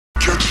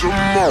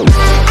Alright,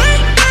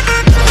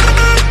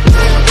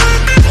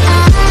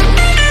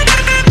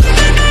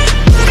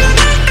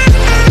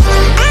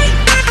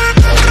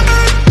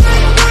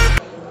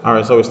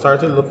 so we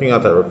started looking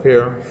at a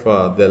repair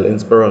for Dell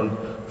Inspiron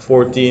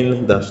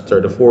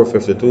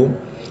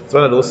 14-3452. It's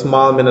one of those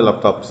small mini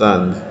laptops,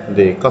 and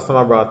the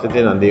customer brought it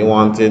in and they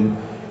wanted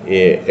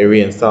a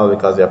reinstall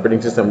because their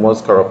operating system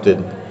was corrupted.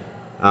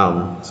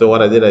 So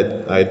what I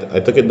did, I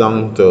took it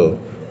down to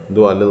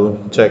do a little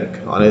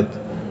check on it,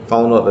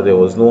 found out that there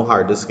was no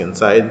hard disk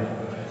inside.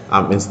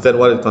 Instead,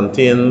 what it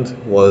contained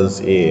was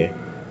a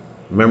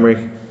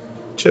memory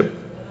chip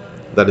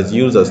that is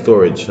used as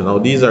storage. Now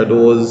these are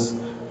those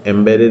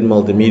embedded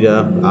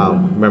multimedia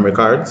memory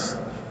cards,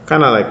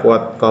 kind of like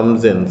what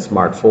comes in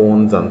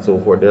smartphones and so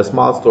forth. They're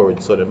small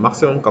storage, so the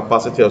maximum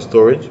capacity of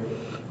storage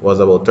was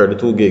about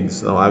 32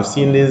 gigs. Now I've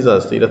seen these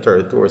as either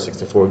 32 or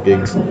 64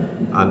 gigs,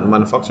 and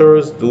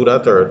manufacturers do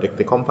that, or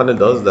the company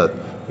does that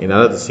in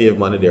order to save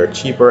money. They are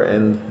cheaper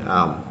end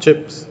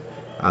chips,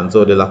 and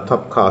so the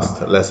laptop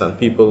costs less, and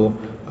people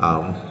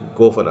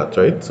go for that,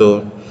 right?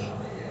 So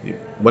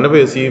whenever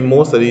you see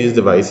most of these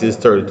devices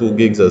 32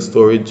 gigs as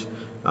storage,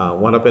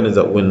 what happens is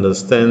that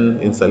Windows 10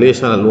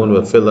 installation alone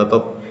will fill that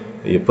up.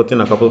 You put in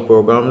a couple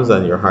programs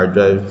and your hard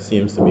drive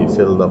seems to be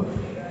filled up.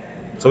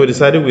 So we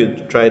decided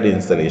we'd try the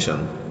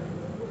installation.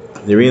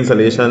 The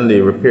reinstallation,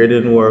 the repair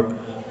didn't work,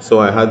 so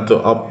I had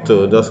to opt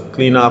to just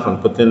clean off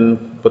and put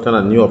in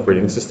a new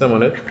operating system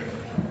on it.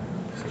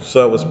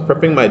 So I was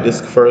prepping my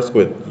disk first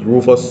with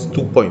Rufus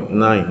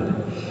 2.9,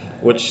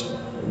 which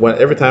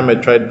every time I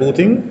tried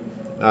booting,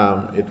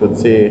 it would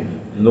say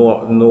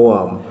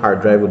no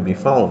hard drive would be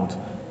found.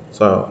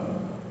 So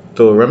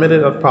to remedy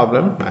that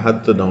problem, I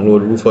had to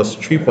download Rufus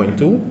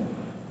 3.2,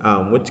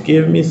 which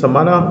gave me some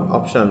other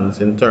options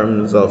in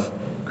terms of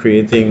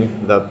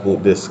creating that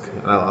boot disk.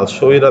 And I'll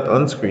show you that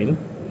on screen.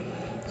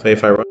 So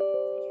if I run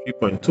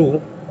 3.2,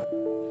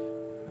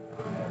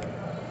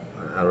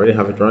 I already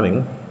have it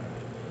running.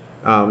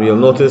 You'll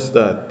notice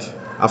that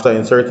after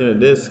inserting a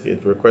disk,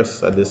 it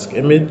requests a disk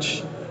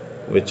image,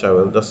 which I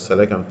will just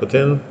select and put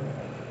in.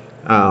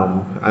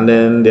 And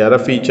then the other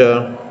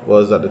feature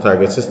was that the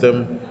target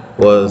system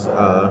was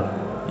a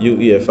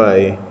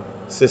UEFI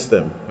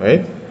system,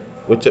 right?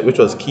 Which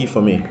was key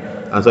for me.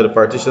 And so the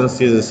partition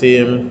stays the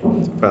same,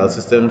 file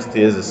system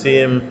stays the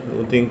same. I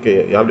don't think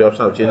you have the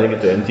option of changing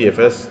it to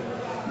NTFS.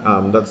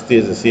 That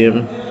stays the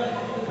same.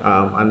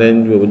 And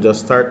then we would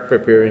just start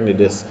preparing the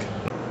disk.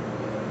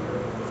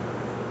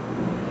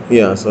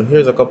 Yeah, so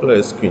here's a couple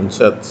of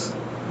screenshots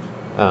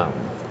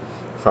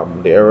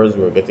from the errors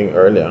we were getting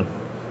earlier,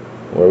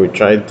 where we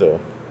tried to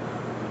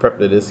prep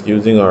the disk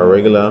using our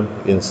regular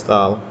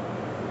install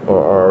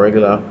or our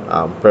regular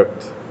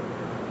prepped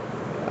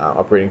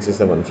operating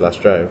system on flash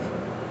drive,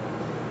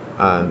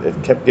 and it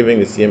kept giving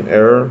the same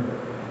error,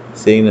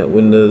 saying that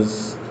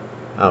Windows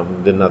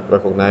did not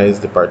recognize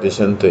the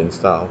partition to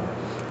install.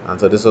 And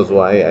so this was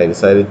why I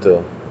decided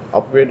to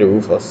upgrade the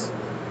Rufus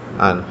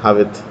and have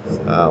it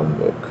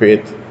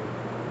create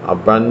a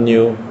brand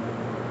new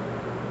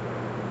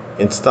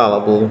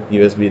installable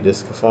USB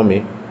disk for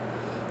me.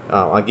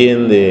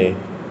 Again, the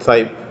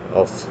type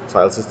of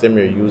file system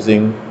you're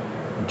using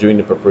during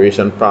the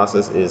preparation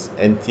process is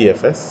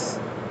NTFS,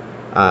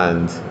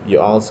 and you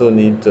also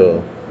need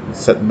to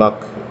set back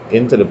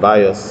into the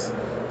BIOS,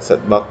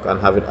 set back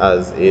and have it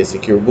as a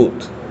secure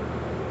boot.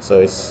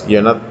 So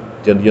you're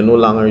no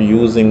longer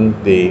using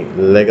the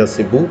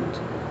legacy boot,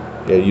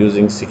 you're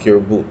using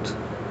secure boot.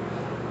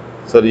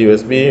 So the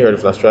USB or the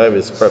flash drive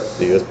is prepped,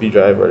 the USB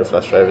drive or the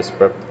flash drive is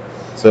prepped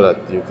so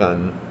that you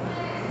can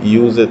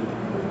use it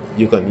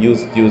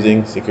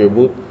using secure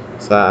boot.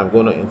 So I'm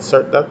going to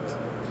insert that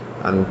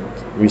and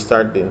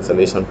restart the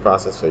installation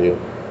process for you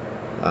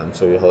and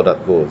show you how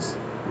that goes.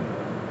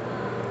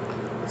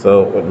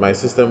 So with my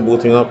system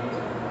booting up,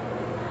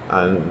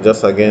 and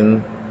just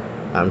again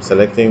I'm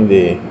selecting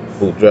the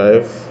boot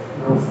drive.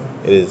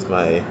 It is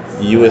my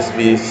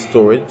USB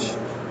storage,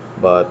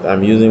 but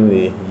I'm using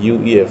the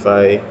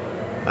UEFI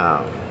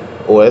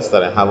OS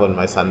that I have on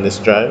my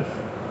SanDisk drive.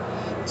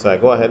 So I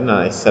go ahead and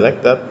I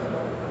select that,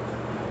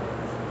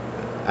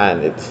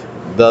 and it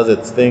does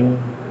its thing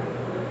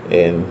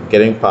in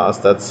getting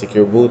past that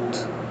secure boot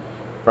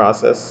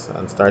process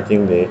and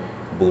starting the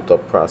boot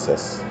up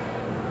process.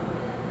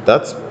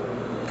 That's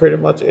pretty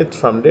much it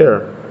from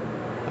there.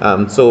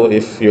 So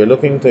if you're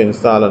looking to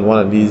install on one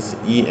of these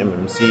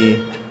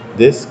eMMC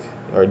discs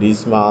or these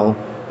small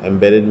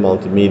embedded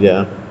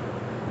multimedia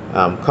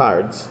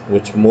cards,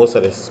 which most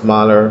of the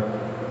smaller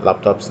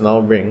laptops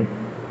now bring,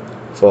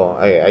 for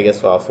I guess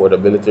for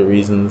affordability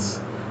reasons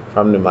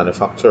from the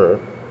manufacturer,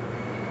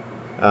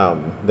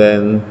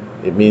 then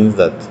it means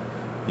that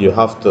you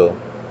have to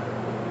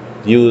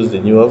use the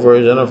newer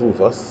version of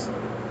Rufus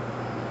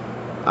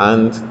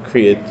and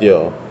create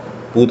your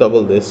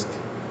bootable disk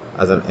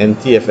as an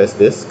NTFS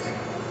disk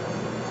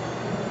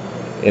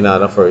in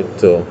order for it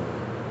to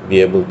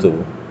be able to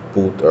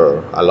boot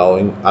or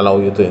allow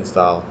you to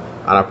install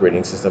an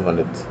operating system on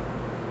it.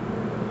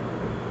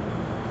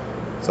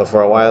 So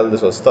for a while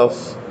this was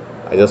tough.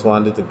 I just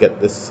wanted to get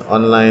this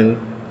online.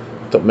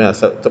 Took me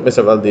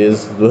several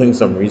days doing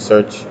some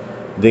research,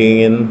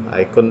 digging in.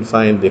 I couldn't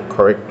find the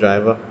correct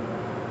driver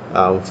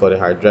for the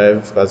hard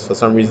drive, because for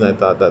some reason I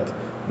thought that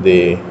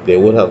they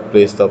would have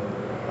placed up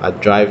a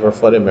driver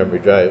for the memory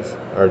drive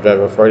or a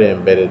driver for the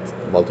embedded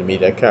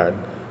multimedia card,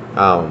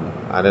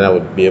 and then I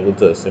would be able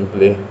to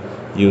simply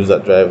use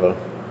that driver,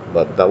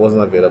 but that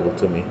wasn't available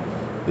to me.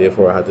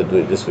 Therefore, I had to do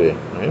it this way.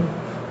 Right?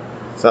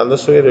 So I'll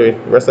just show you the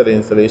rest of the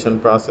installation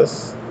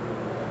process.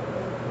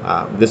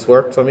 This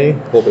worked for me.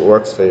 Hope it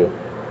works for you.